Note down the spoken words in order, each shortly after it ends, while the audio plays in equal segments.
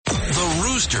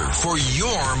booster for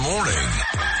your morning.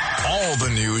 All the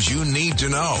news you need to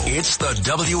know. It's the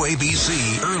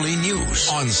WABC Early News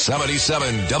on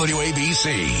 77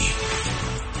 WABC.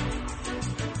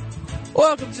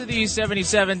 Welcome to the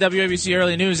 77 WABC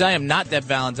Early News. I am not Deb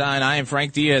Valentine. I am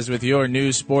Frank Diaz with your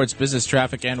news, sports, business,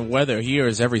 traffic, and weather. Here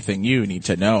is everything you need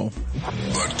to know.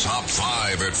 The top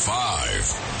 5 at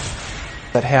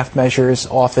 5. That half measures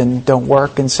often don't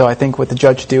work, and so I think what the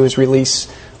judge do is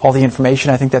release all the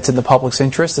information. I think that's in the public's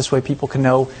interest. This way people can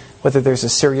know whether there's a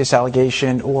serious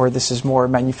allegation or this is more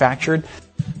manufactured.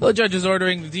 The judge is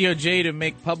ordering the DOJ to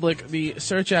make public the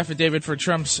search affidavit for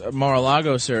Trump's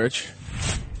Mar-a-Lago search.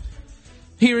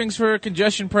 Hearings for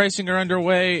congestion pricing are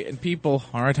underway, and people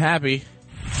aren't happy.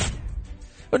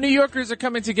 But New Yorkers are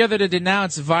coming together to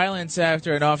denounce violence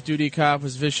after an off-duty cop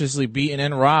was viciously beaten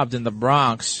and robbed in the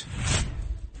Bronx.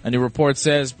 A new report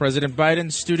says President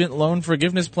Biden's student loan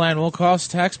forgiveness plan will cost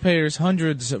taxpayers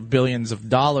hundreds of billions of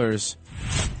dollars.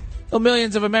 Though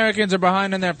millions of Americans are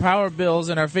behind on their power bills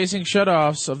and are facing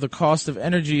shutoffs, of the cost of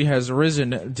energy has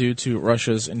risen due to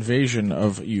Russia's invasion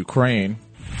of Ukraine.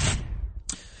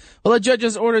 Well, a judge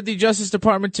has ordered the Justice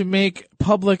Department to make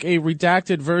public a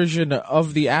redacted version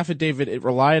of the affidavit it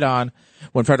relied on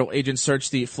when federal agents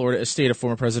searched the Florida estate of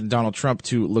former President Donald Trump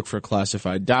to look for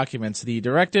classified documents. The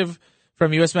directive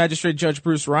from U.S. Magistrate Judge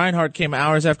Bruce Reinhart came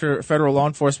hours after federal law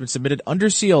enforcement submitted under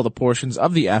seal the portions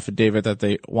of the affidavit that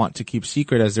they want to keep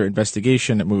secret as their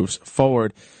investigation moves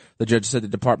forward. The judge said the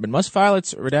department must file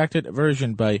its redacted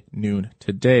version by noon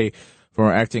today.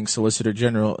 Former Acting Solicitor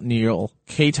General Neil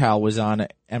Katyal was on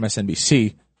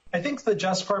MSNBC. I think the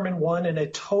Justice Department won in a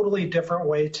totally different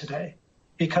way today,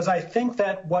 because I think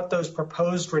that what those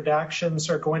proposed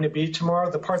redactions are going to be tomorrow,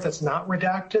 the part that's not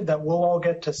redacted that we'll all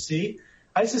get to see,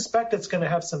 I suspect it's going to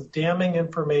have some damning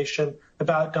information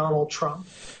about Donald Trump.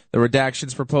 The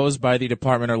redactions proposed by the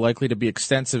department are likely to be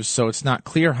extensive, so it's not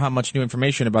clear how much new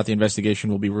information about the investigation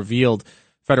will be revealed.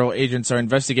 Federal agents are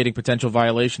investigating potential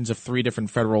violations of 3 different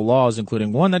federal laws,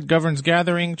 including one that governs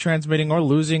gathering, transmitting, or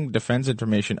losing defense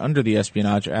information under the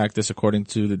Espionage Act, this according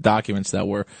to the documents that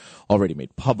were already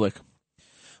made public.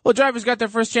 Well, drivers got their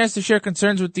first chance to share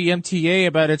concerns with the MTA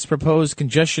about its proposed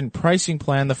congestion pricing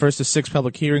plan. The first of 6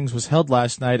 public hearings was held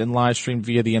last night and live streamed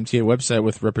via the MTA website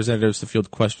with representatives to field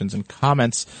questions and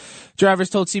comments. Drivers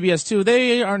told CBS 2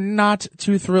 they are not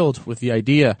too thrilled with the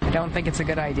idea. I don't think it's a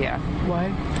good idea. Why?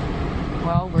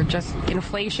 Well,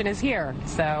 inflation is here,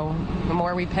 so the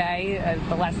more we pay,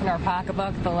 the less in our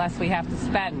pocketbook, the less we have to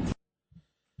spend.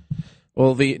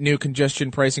 Well, the new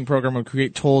congestion pricing program will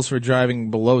create tolls for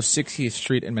driving below 60th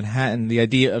Street in Manhattan. The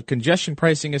idea of congestion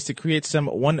pricing is to create some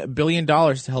 $1 billion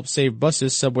to help save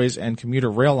buses, subways, and commuter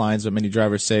rail lines, but many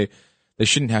drivers say they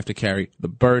shouldn't have to carry the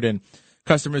burden.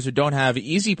 Customers who don't have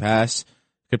Easy Pass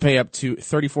could pay up to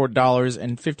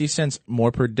 $34.50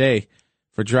 more per day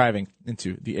for driving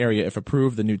into the area. If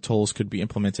approved, the new tolls could be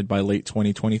implemented by late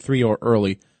 2023 or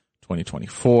early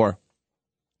 2024.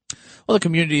 Well, the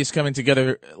community is coming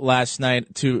together last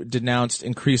night to denounce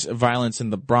increased violence in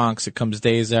the Bronx. It comes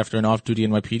days after an off-duty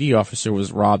NYPD officer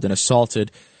was robbed and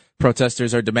assaulted.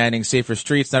 Protesters are demanding safer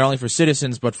streets, not only for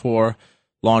citizens, but for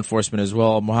law enforcement as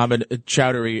well. Mohammed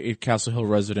Chowdhury, a Castle Hill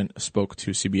resident, spoke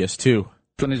to CBS 2.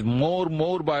 Is more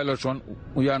violation.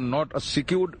 We are not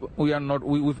secured. We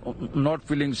not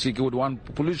feeling secured. One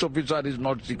police officer is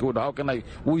not secured. How can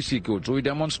we secured? So we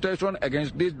demonstration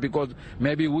against this because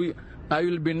maybe I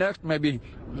will be next. Maybe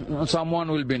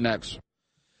someone will be next.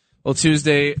 Well,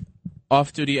 Tuesday,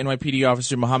 off-duty NYPD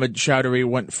officer Mohammed Chowdhury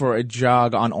went for a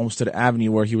jog on Olmsted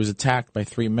Avenue where he was attacked by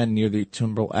 3 men near the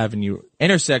Timbrel Avenue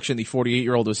intersection. The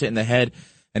 48-year-old was hit in the head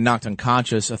and knocked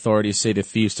unconscious. Authorities say the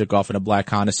thieves took off in a black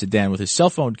Honda sedan with his cell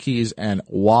phone, keys, and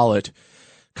wallet.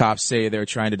 Cops say they're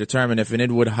trying to determine if an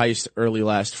Inwood heist early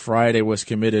last Friday was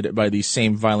committed by the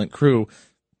same violent crew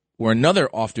where another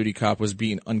off-duty cop was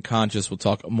beaten unconscious. We'll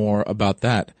talk more about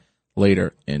that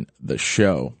later in the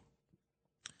show.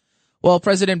 Well,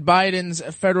 President Biden's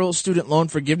federal student loan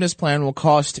forgiveness plan will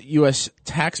cost U.S.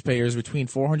 taxpayers between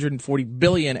 $440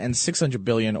 billion and $600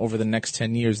 billion over the next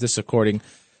 10 years. This according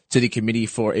to the Committee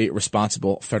for a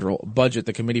Responsible Federal Budget.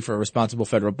 The Committee for a Responsible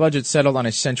Federal Budget settled on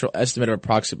a central estimate of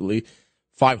approximately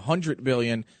 $500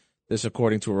 billion. This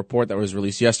according to a report that was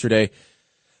released yesterday.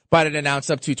 Biden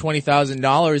announced up to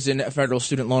 $20,000 in federal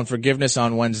student loan forgiveness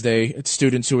on Wednesday.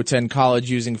 Students who attend college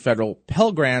using federal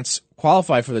Pell Grants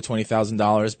qualify for the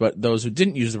 $20,000, but those who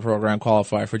didn't use the program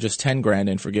qualify for just $10,000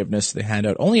 in forgiveness. The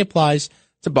handout only applies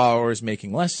to borrowers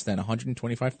making less than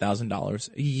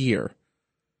 $125,000 a year.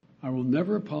 I will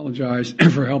never apologize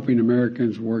for helping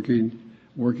Americans, working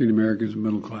Americans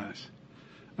middle class,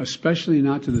 especially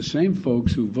not to the same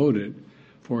folks who voted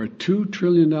for a $2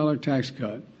 trillion tax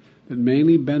cut that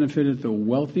mainly benefited the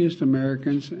wealthiest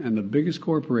Americans and the biggest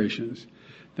corporations,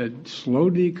 that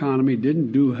slowed the economy,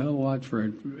 didn't do a hell of a lot for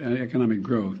economic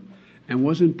growth, and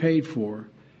wasn't paid for,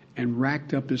 and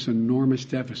racked up this enormous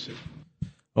deficit.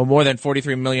 Well, more than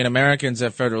 43 million Americans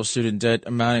have federal student debt,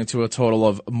 amounting to a total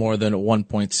of more than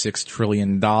 $1.6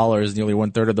 trillion. Nearly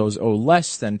one-third of those owe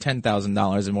less than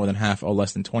 $10,000, and more than half owe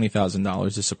less than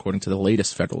 $20,000, this according to the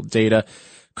latest federal data.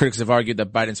 Critics have argued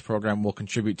that Biden's program will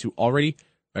contribute to already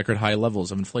record-high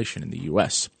levels of inflation in the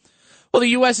U.S. Well, the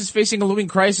U.S. is facing a looming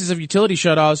crisis of utility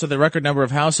shutoffs, with a record number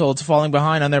of households falling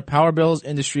behind on their power bills.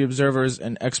 Industry observers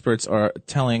and experts are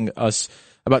telling us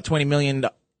about 20 million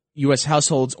U.S.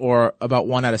 households, or about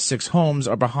 1 out of 6 homes,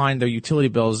 are behind their utility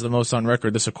bills, the most on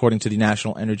record. This according to the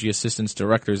National Energy Assistance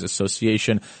Directors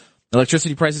Association.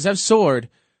 Electricity prices have soared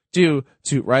due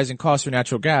to rising costs for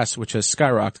natural gas, which has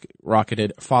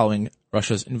skyrocketed following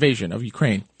Russia's invasion of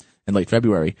Ukraine in late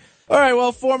February. All right,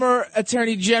 well, former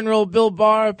Attorney General Bill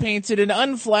Barr painted an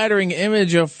unflattering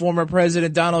image of former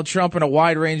President Donald Trump in a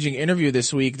wide-ranging interview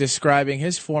this week, describing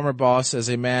his former boss as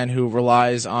a man who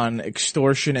relies on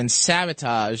extortion and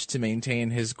sabotage to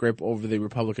maintain his grip over the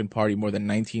Republican Party more than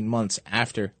 19 months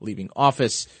after leaving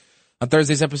office. On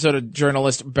Thursday's episode of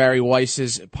journalist Barry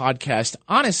Weiss's podcast,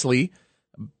 Honestly,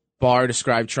 Barr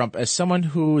described Trump as someone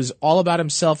who is all about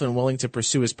himself and willing to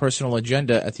pursue his personal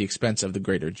agenda at the expense of the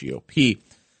greater GOP.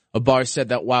 Barr said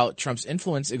that while Trump's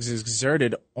influence is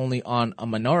exerted only on a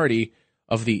minority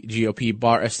of the GOP,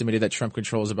 Barr estimated that Trump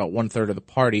controls about one-third of the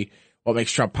party. What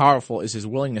makes Trump powerful is his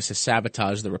willingness to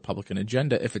sabotage the Republican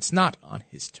agenda if it's not on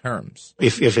his terms.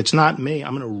 If it's not me,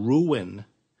 I'm going to ruin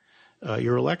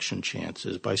your election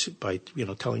chances by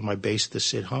telling my base to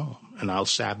sit home, and I'll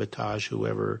sabotage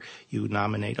whoever you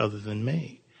nominate other than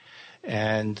me.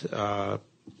 And that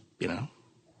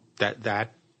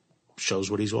shows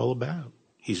what he's all about.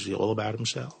 He's all about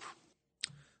himself.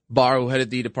 Barr, who headed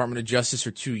the Department of Justice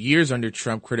for 2 years under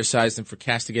Trump, criticized him for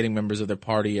castigating members of their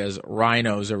party as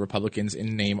rhinos, or Republicans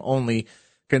in name only,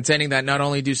 contending that not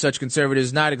only do such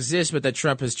conservatives not exist, but that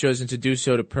Trump has chosen to do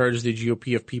so to purge the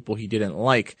GOP of people he didn't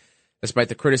like. Despite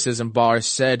the criticism, Barr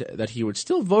said that he would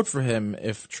still vote for him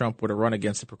if Trump were to run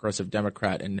against a progressive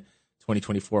Democrat in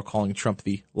 2024, calling Trump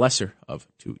the lesser of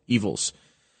two evils.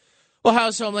 Well,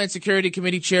 House Homeland Security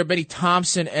Committee Chair Betty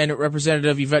Thompson and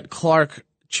Representative Yvette Clarke,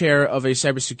 chair of a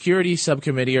cybersecurity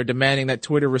subcommittee, are demanding that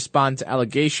Twitter respond to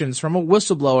allegations from a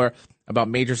whistleblower about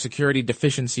major security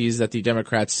deficiencies that the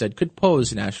Democrats said could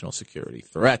pose national security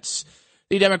threats.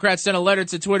 The Democrats sent a letter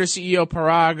to Twitter CEO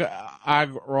Parag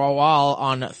Agrawal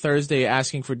on Thursday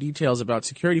asking for details about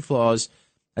security flaws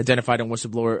identified in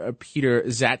whistleblower Peter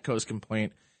Zatko's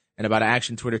complaint, and about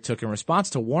action Twitter took in response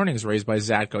to warnings raised by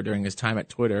Zatko during his time at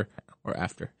Twitter or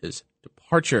after his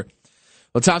departure.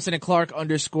 Well, Thompson and Clarke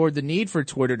underscored the need for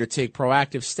Twitter to take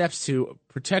proactive steps to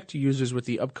protect users with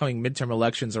the upcoming midterm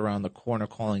elections around the corner,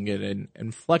 calling it an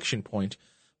inflection point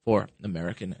for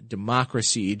American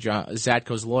democracy.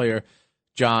 Zatko's lawyer,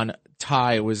 John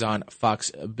Tai, was on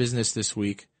Fox Business this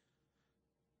week.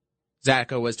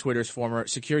 Zatko was Twitter's former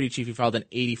security chief. He filed an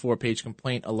 84-page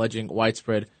complaint alleging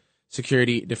widespread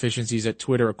security deficiencies at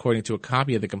Twitter, according to a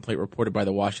copy of the complaint reported by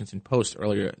the Washington Post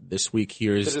earlier this week.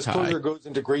 Here's the disclosure goes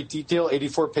into great detail,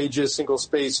 84 pages, single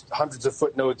space, hundreds of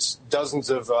footnotes, dozens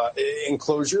of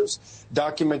enclosures,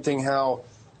 documenting how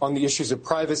on the issues of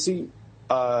privacy,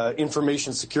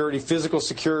 information security, physical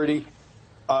security,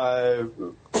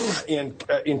 and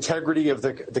integrity of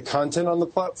the content on the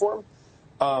platform,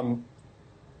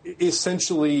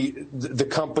 essentially the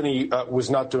company was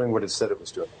not doing what it said it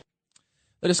was doing.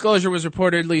 The disclosure was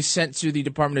reportedly sent to the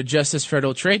Department of Justice,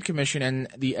 Federal Trade Commission, and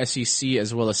the SEC,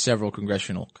 as well as several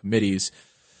congressional committees.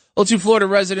 Well, 2 Florida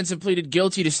residents have pleaded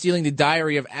guilty to stealing the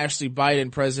diary of Ashley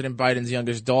Biden, President Biden's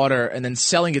youngest daughter, and then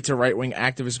selling it to right-wing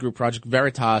activist group Project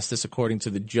Veritas. This according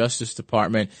to the Justice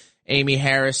Department. Amy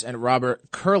Harris and Robert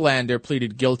Kurlander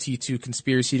pleaded guilty to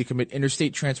conspiracy to commit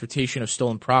interstate transportation of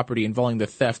stolen property involving the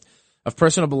theft of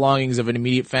personal belongings of an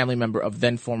immediate family member of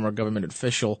then-former government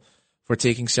official for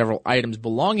taking several items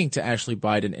belonging to Ashley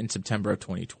Biden in September of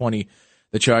 2020.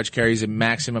 The charge carries a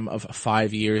maximum of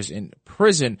 5 years in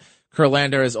prison.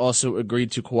 Kurlander has also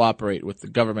agreed to cooperate with the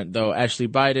government, though Ashley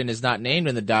Biden is not named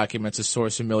in the documents. A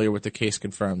source familiar with the case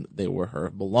confirmed they were her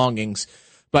belongings.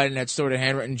 Biden had stored a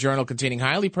handwritten journal containing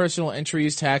highly personal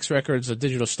entries, tax records, a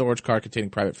digital storage card containing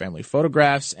private family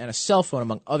photographs, and a cell phone,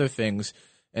 among other things,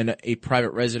 in a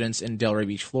private residence in Delray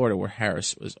Beach, Florida, where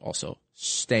Harris was also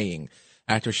staying.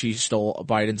 After she stole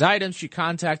Biden's items, she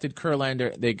contacted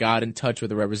Kurlander. They got in touch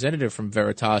with a representative from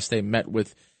Veritas. They met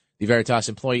with the Veritas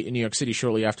employee in New York City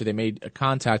shortly after they made a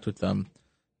contact with them.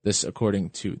 This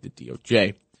according to the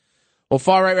DOJ. Well,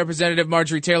 far-right Representative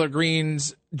Marjorie Taylor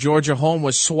Greene's Georgia home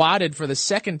was swatted for the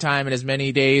second time in as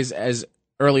many days as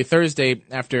early Thursday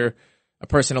after a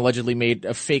person allegedly made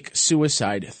a fake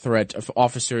suicide threat.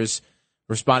 Officers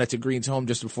responded to Greene's home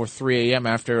just before 3 a.m.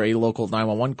 after a local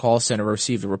 911 call center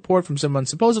received a report from someone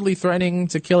supposedly threatening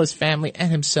to kill his family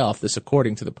and himself. This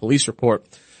according to the police report.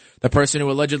 The person who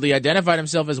allegedly identified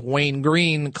himself as Wayne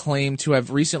Greene claimed to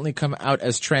have recently come out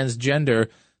as transgender,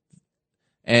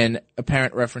 an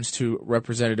apparent reference to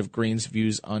Representative Greene's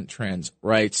views on trans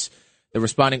rights. The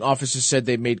responding officers said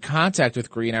they made contact with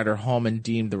Greene at her home and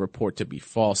deemed the report to be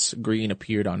false. Greene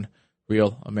appeared on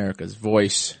Real America's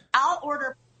Voice. I'll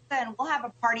order pizza and we'll have a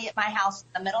party at my house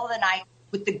in the middle of the night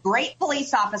with the great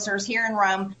police officers here in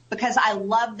Rome because I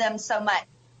love them so much.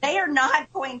 They are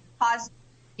not going to cause me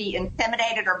to be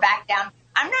intimidated or back down.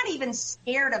 I'm not even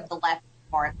scared of the left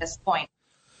anymore at this point.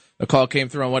 The call came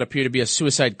through on what appeared to be a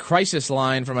suicide crisis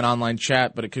line from an online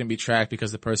chat, but it couldn't be tracked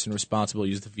because the person responsible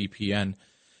used the VPN.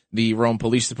 The Rome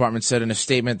Police Department said in a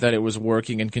statement that it was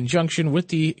working in conjunction with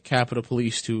the Capitol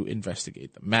Police to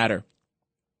investigate the matter.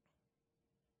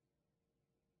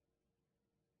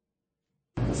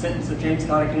 The sentence of James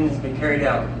Coddington has been carried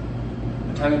out.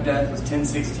 The time of death was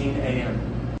 10:16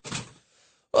 a.m.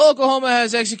 Oklahoma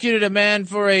has executed a man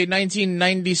for a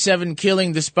 1997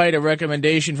 killing despite a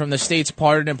recommendation from the state's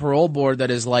Pardon and Parole Board that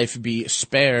his life be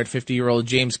spared. 50-year-old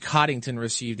James Coddington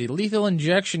received a lethal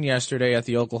injection yesterday at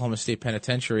the Oklahoma State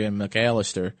Penitentiary in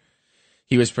McAllister.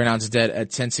 He was pronounced dead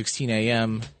at 10:16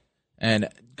 a.m., and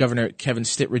Governor Kevin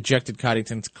Stitt rejected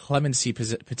Coddington's clemency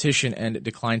petition and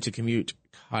declined to commute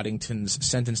Coddington's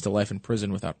sentence to life in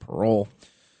prison without parole.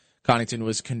 Coddington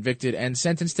was convicted and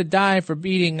sentenced to die for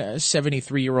beating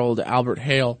 73-year-old Albert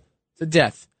Hale to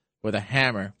death with a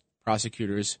hammer.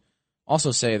 Prosecutors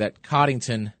also say that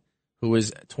Coddington, who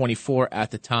was 24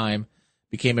 at the time,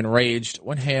 became enraged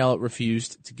when Hale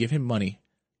refused to give him money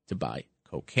to buy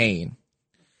cocaine.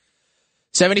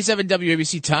 77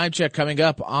 WABC time check coming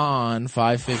up on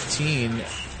 5:15.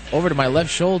 Over to my left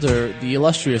shoulder, the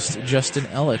illustrious Justin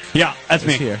Ellick. Yeah, that's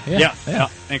me. Here. Yeah.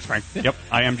 Thanks, Frank. Yeah. Yep,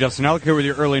 I am Justin Ellick here with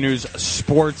your early news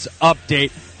sports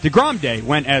update. DeGrom Day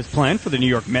went as planned for the New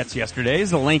York Mets yesterday as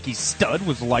the lanky stud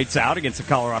was lights out against the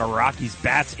Colorado Rockies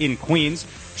bats in Queens,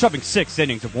 shoving 6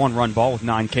 innings of 1-run ball with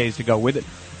 9 Ks to go with it.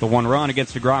 The 1 run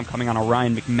against DeGrom coming on a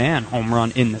Ryan McMahon home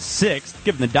run in the 6th.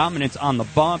 Given the dominance on the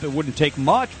bump, it wouldn't take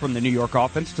much from the New York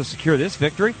offense to secure this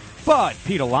victory. But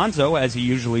Pete Alonso, as he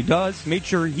usually does, made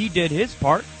sure he did his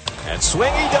part. And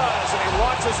swing he does, and he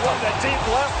launches one to deep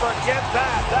left. Forget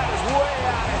that. That is way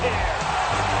out of here.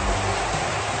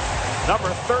 Number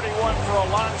 31 for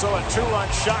Alonso, a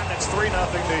 2-run shot, and it's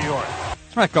 3-0 New York.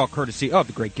 That call courtesy of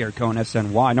the great Gary Cohen,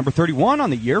 SNY. Number 31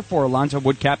 on the year for Alonso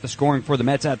would cap the scoring for the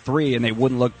Mets at 3, and they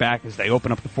wouldn't look back as they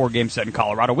open up the 4-game set in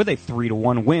Colorado with a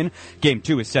 3-1 win. Game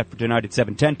 2 is set for tonight at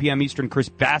 7:10 p.m. Eastern. Chris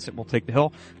Bassett will take the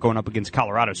hill, going up against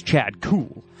Colorado's Chad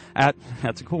Kuhl.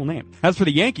 That's a cool name. As for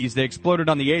the Yankees, they exploded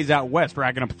on the A's out west,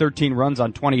 racking up 13 runs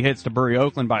on 20 hits to bury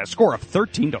Oakland by a score of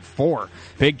 13-4.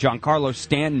 Big Giancarlo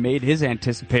Stanton made his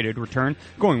anticipated return,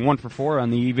 going 1 for 4 on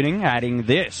the evening, adding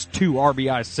this 2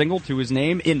 RBI single to his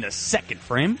name in the second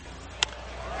frame.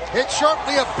 Hit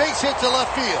sharply, a base hit to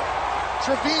left field.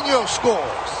 Trevino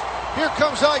scores. Here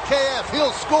comes IKF.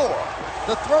 He'll score.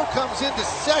 The throw comes into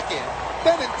second.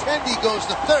 Benintendi goes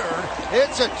to third.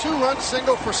 It's a 2-run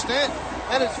single for Stanton.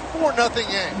 And it's 4-0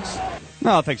 Yanks.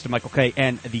 Well, thanks to Michael Kay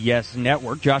and the Yes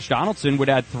Network, Josh Donaldson would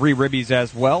add 3 ribbies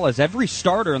as well, as every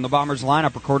starter in the Bombers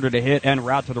lineup recorded a hit en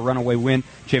route to the runaway win.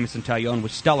 Jamison Tyone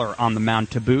was stellar on the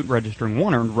mound to boot, registering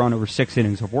 1 earned run over 6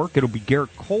 innings of work. It'll be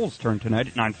Garrett Cole's turn tonight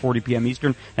at 9:40 p.m.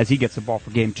 Eastern as he gets the ball for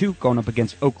Game 2, going up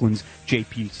against Oakland's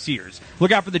J.P. Sears.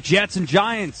 Look out for the Jets and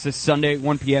Giants this Sunday at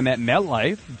 1 p.m. at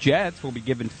MetLife. Jets will be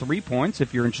given 3 points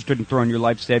if you're interested in throwing your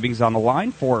life savings on the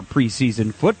line for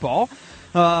preseason football.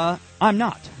 I'm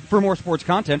not. For more sports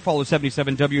content, follow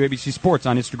 77 WABC Sports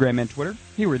on Instagram and Twitter.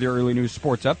 Here with your early news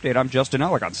sports update. I'm Justin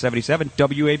Ellick on 77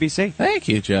 WABC. Thank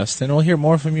you, Justin. We'll hear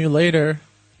more from you later,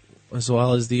 as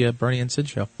well as the Bernie and Sid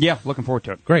show. Yeah, looking forward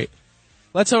to it. Great.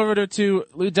 Let's over to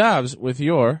Lou Dobbs with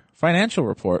your financial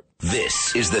report.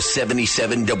 This is the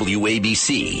 77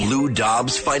 WABC Lou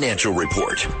Dobbs Financial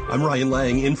Report. I'm Ryan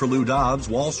Lang in for Lou Dobbs.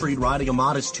 Wall Street riding a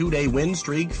modest 2-day win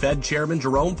streak. Fed Chairman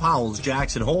Jerome Powell's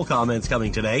Jackson Hole comments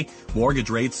coming today. Mortgage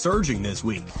rates surging this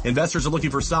week. Investors are looking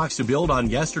for stocks to build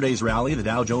on yesterday's rally. The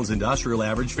Dow Jones Industrial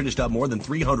Average finished up more than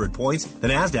 300 points. The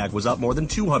Nasdaq was up more than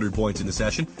 200 points in the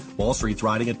session. Wall Street's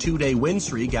riding a 2-day win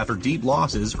streak after deep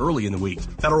losses early in the week.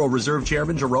 Federal Reserve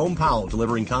Chairman Jerome Powell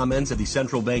delivering comments at the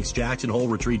central bank's Jackson Hole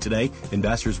retreat today. today.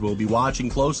 Investors will be watching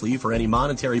closely for any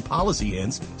monetary policy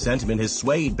hints. Sentiment has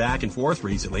swayed back and forth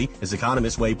recently as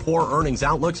economists weigh poor earnings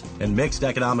outlooks and mixed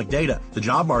economic data. The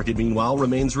job market, meanwhile,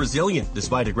 remains resilient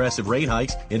despite aggressive rate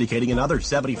hikes, indicating another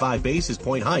 75 basis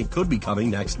point hike could be coming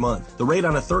next month. The rate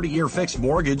on a 30-year fixed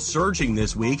mortgage surging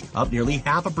this week, up nearly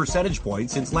half a percentage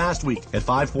point since last week. At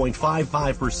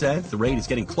 5.55%, the rate is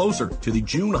getting closer to the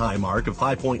June high mark of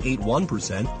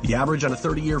 5.81%. The average on a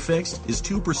 30-year fixed is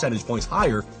 2 percentage points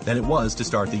higher than it was to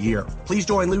start the year. Please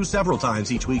join Lou several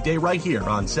times each weekday right here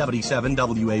on 77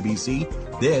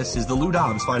 WABC. This is the Lou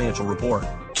Dobbs Financial Report.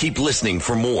 Keep listening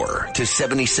for more to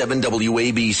 77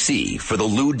 WABC for the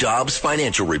Lou Dobbs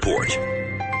Financial Report.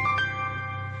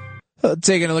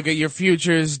 Taking a look at your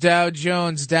futures, Dow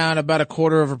Jones down about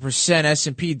 0.25%,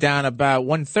 S&P down about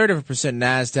 0.33%,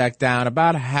 NASDAQ down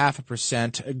about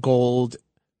 0.5%, gold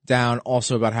down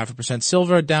also about 0.5%,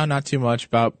 silver down not too much,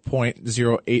 about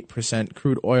 0.08%,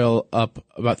 crude oil up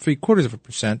about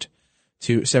 0.75%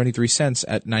 to 73 cents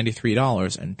at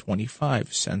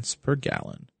 $93.25 per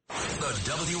gallon. The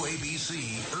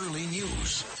WABC Early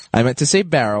News. I meant to say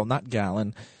barrel, not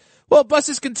gallon. Well,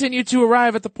 buses continue to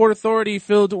arrive at the Port Authority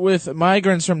filled with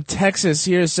migrants from Texas.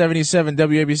 Here's 77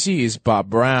 WABC's Bob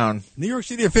Brown. New York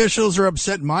City officials are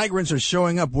upset migrants are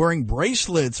showing up wearing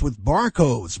bracelets with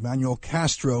barcodes. Manuel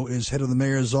Castro is head of the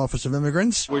mayor's Office of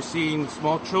Immigrants. We're seeing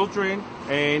small children,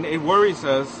 and it worries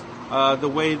us the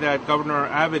way that Governor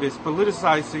Abbott is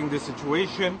politicizing the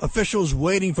situation. Officials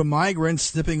waiting for migrants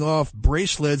snipping off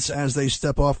bracelets as they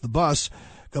step off the bus.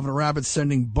 Governor Abbott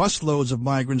sending busloads of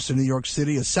migrants to New York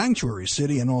City, a sanctuary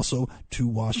city, and also to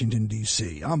Washington,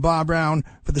 D.C. I'm Bob Brown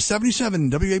for the 77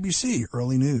 WABC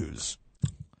Early News.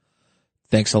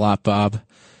 Thanks a lot, Bob.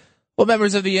 Well,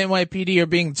 members of the NYPD are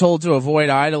being told to avoid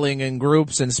idling in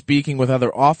groups and speaking with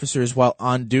other officers while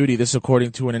on duty. This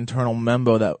according to an internal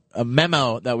memo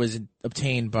that was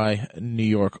obtained by New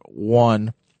York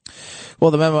One.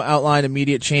 Well, the memo outlined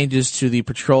immediate changes to the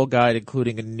patrol guide,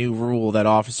 including a new rule that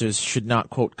officers should not,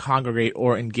 quote, congregate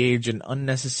or engage in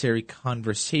unnecessary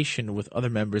conversation with other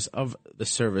members of the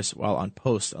service while on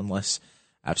post unless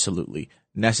absolutely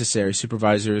necessary.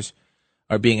 Supervisors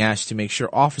are being asked to make sure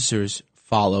officers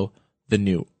follow the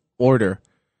new order.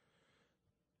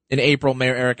 In April,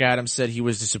 Mayor Eric Adams said he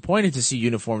was disappointed to see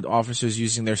uniformed officers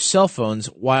using their cell phones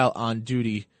while on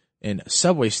duty in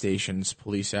subway stations.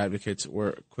 Police advocates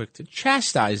were quick to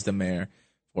chastise the mayor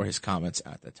for his comments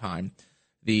at the time.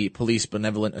 The Police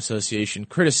Benevolent Association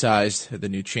criticized the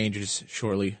new changes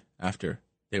shortly after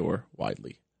they were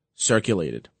widely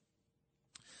circulated.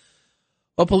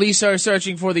 Well, police are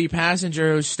searching for the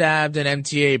passenger who stabbed an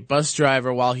MTA bus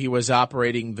driver while he was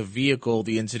operating the vehicle.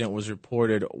 The incident was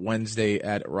reported Wednesday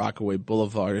at Rockaway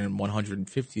Boulevard and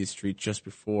 150th Street just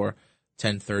before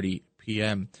 10:30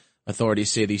 p.m.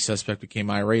 Authorities say the suspect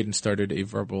became irate and started a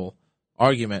verbal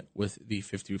argument with the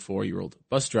 54-year-old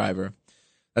bus driver.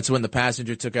 That's when the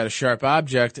passenger took out a sharp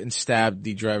object and stabbed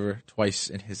the driver twice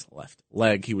in his left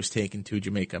leg. He was taken to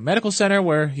Jamaica Medical Center,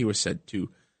 where he was said to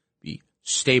be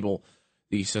stable.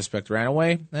 The suspect ran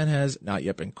away and has not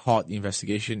yet been caught. The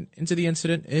investigation into the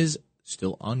incident is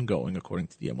still ongoing, according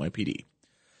to the NYPD.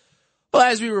 Well,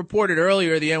 as we reported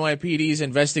earlier, the NYPD is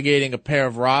investigating a pair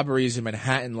of robberies in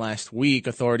Manhattan last week.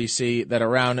 Authorities say that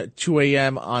around 2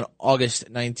 a.m. on August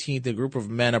 19th, a group of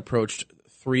men approached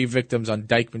 3 victims on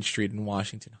Dyckman Street in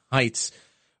Washington Heights.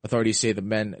 Authorities say the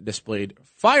men displayed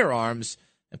firearms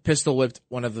and pistol-whipped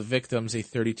one of the victims, a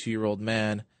 32-year-old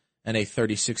man, and a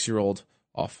 36-year-old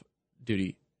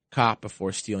off-duty cop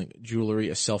before stealing jewelry,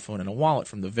 a cell phone, and a wallet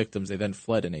from the victims. They then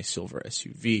fled in a silver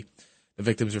SUV. The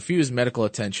victims refused medical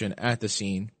attention at the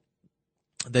scene.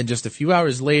 Then just a few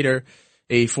hours later,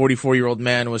 a 44-year-old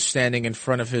man was standing in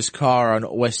front of his car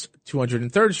on West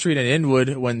 203rd Street in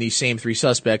Inwood when the same 3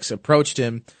 suspects approached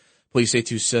him. Police say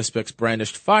 2 suspects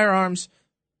brandished firearms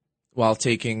while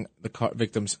taking the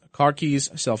victim's car keys,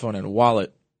 cell phone, and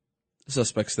wallet. The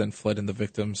suspects then fled in the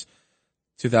victim's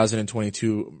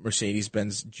 2022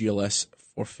 Mercedes-Benz GLS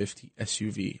 450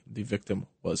 SUV. The victim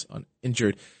was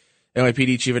uninjured.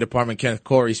 NYPD Chief of Department Kenneth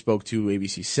Corey spoke to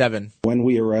ABC 7. When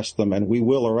we arrest them, and we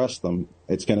will arrest them,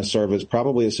 it's going to serve as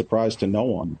probably a surprise to no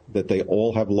one that they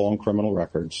all have long criminal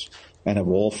records and have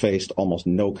all faced almost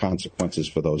no consequences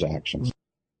for those actions.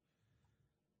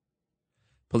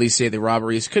 Police say the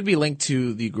robberies could be linked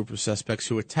to the group of suspects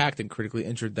who attacked and critically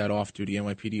injured that off-duty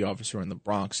NYPD officer in the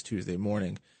Bronx Tuesday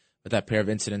morning, but that pair of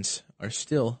incidents are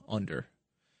still under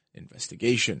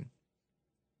investigation.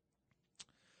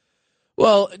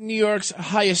 Well, New York's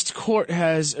highest court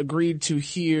has agreed to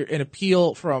hear an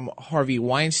appeal from Harvey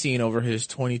Weinstein over his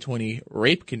 2020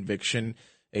 rape conviction.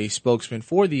 A spokesman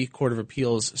for the Court of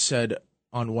Appeals said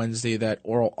on Wednesday that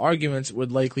oral arguments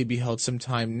would likely be held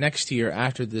sometime next year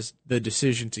after the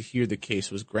decision to hear the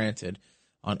case was granted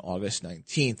on August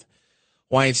 19th.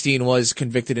 Weinstein was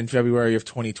convicted in February of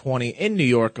 2020 in New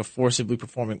York of forcibly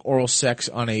performing oral sex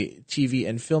on a TV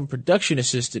and film production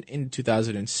assistant in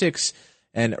 2006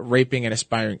 and raping an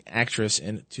aspiring actress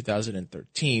in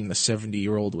 2013. The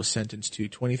 70-year-old was sentenced to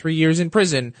 23 years in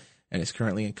prison and is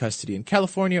currently in custody in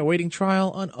California awaiting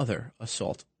trial on other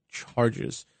assault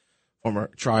charges.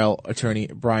 Former trial attorney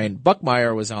Brian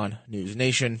Buckmeyer was on News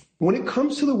Nation. When it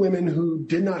comes to the women who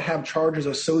did not have charges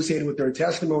associated with their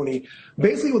testimony,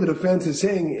 basically what the defense is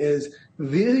saying is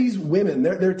these women,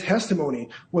 their testimony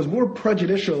was more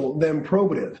prejudicial than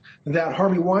probative, that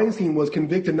Harvey Weinstein was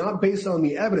convicted not based on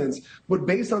the evidence, but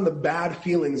based on the bad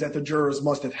feelings that the jurors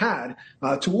must have had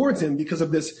towards him because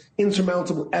of this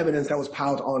insurmountable evidence that was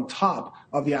piled on top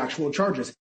of the actual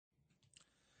charges.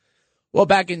 Well,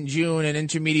 back in June, an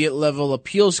intermediate-level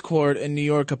appeals court in New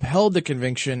York upheld the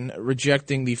conviction,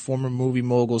 rejecting the former movie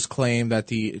mogul's claim that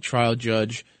the trial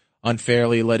judge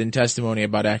unfairly let in testimony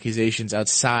about accusations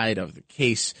outside of the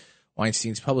case.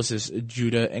 Weinstein's publicist,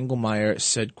 Judah Engelmeyer,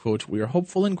 said, quote, "We are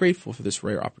hopeful and grateful for this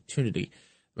rare opportunity."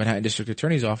 The Manhattan District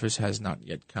Attorney's Office has not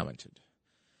yet commented.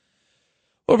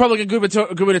 Republican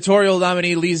gubernatorial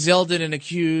nominee Lee Zeldin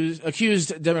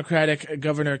accused Democratic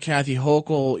Governor Kathy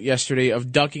Hochul yesterday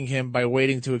of ducking him by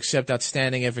waiting to accept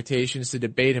outstanding invitations to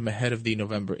debate him ahead of the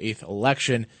November 8th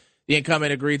election. The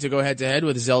incumbent agreed to go head-to-head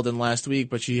with Zeldin last week,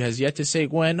 but she has yet to say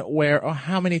when, where, or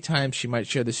how many times she might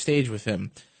share the stage with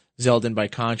him. Zeldin, by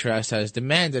contrast, has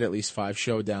demanded at least 5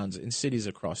 showdowns in cities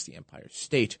across the Empire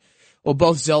State. Well,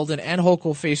 both Zeldin and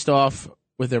Hochul faced off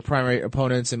with their primary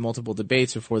opponents in multiple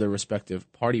debates before their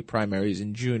respective party primaries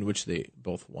in June, which they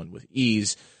both won with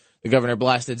ease. The governor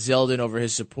blasted Zeldin over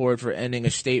his support for ending a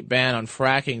state ban on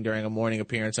fracking during a morning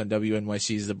appearance on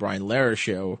WNYC's The Brian Lehrer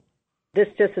Show. This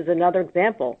just is another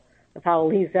example of how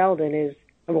Lee Zeldin is,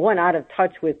 number one, out of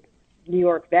touch with New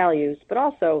York values, but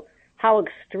also how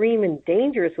extreme and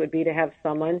dangerous it would be to have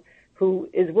someone who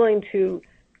is willing to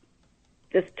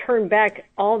just turn back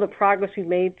all the progress we've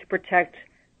made to protect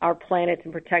our planet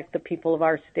and protect the people of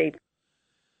our state.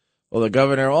 Well, the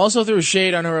governor also threw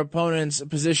shade on her opponent's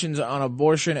positions on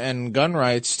abortion and gun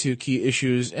rights, 2 key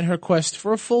issues in her quest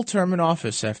for a full term in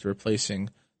office after replacing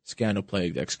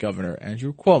scandal-plagued ex-governor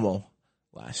Andrew Cuomo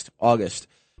last August.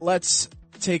 Let's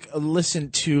take a listen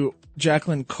to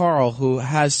Jacqueline Carl, who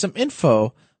has some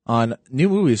info on new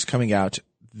movies coming out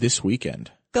this weekend.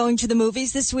 Going to the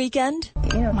movies this weekend?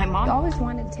 You know, my mom always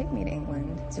wanted to take me to England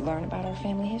to learn about our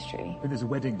family history. There's a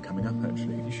wedding coming up,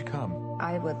 actually. You should come.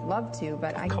 I would love to,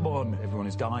 but I... Come on, everyone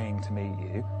is dying to meet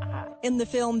you. In the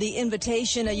film The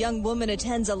Invitation, a young woman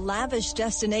attends a lavish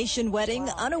destination wedding,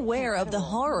 unaware of the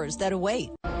horrors that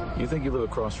await. You think you live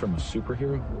across from a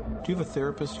superhero? Do you have a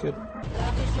therapist, kid?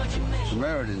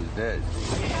 Samaritan's dead.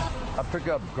 I pick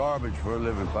up garbage for a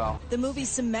living, pal. The movie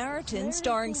Samaritan,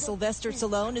 starring Sylvester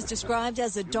Stallone, is described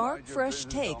as a dark, fresh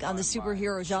take on the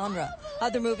superhero genre.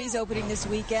 Other movies opening this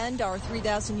weekend are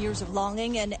 3,000 Years of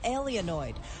Longing and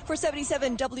Alienoid. For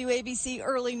 77 WABC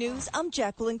Early News, I'm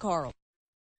Jacqueline Carl.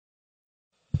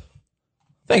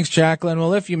 Thanks, Jacqueline.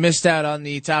 Well, if you missed out on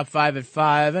the Top 5 at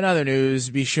 5 and other news,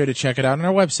 be sure to check it out on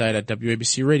our website at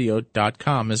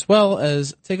WABCRadio.com, as well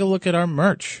as take a look at our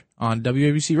merch on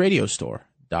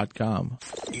WABCRadiostore.com.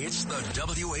 It's the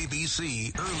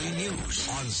WABC Early News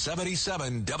on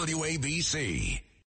 77 WABC.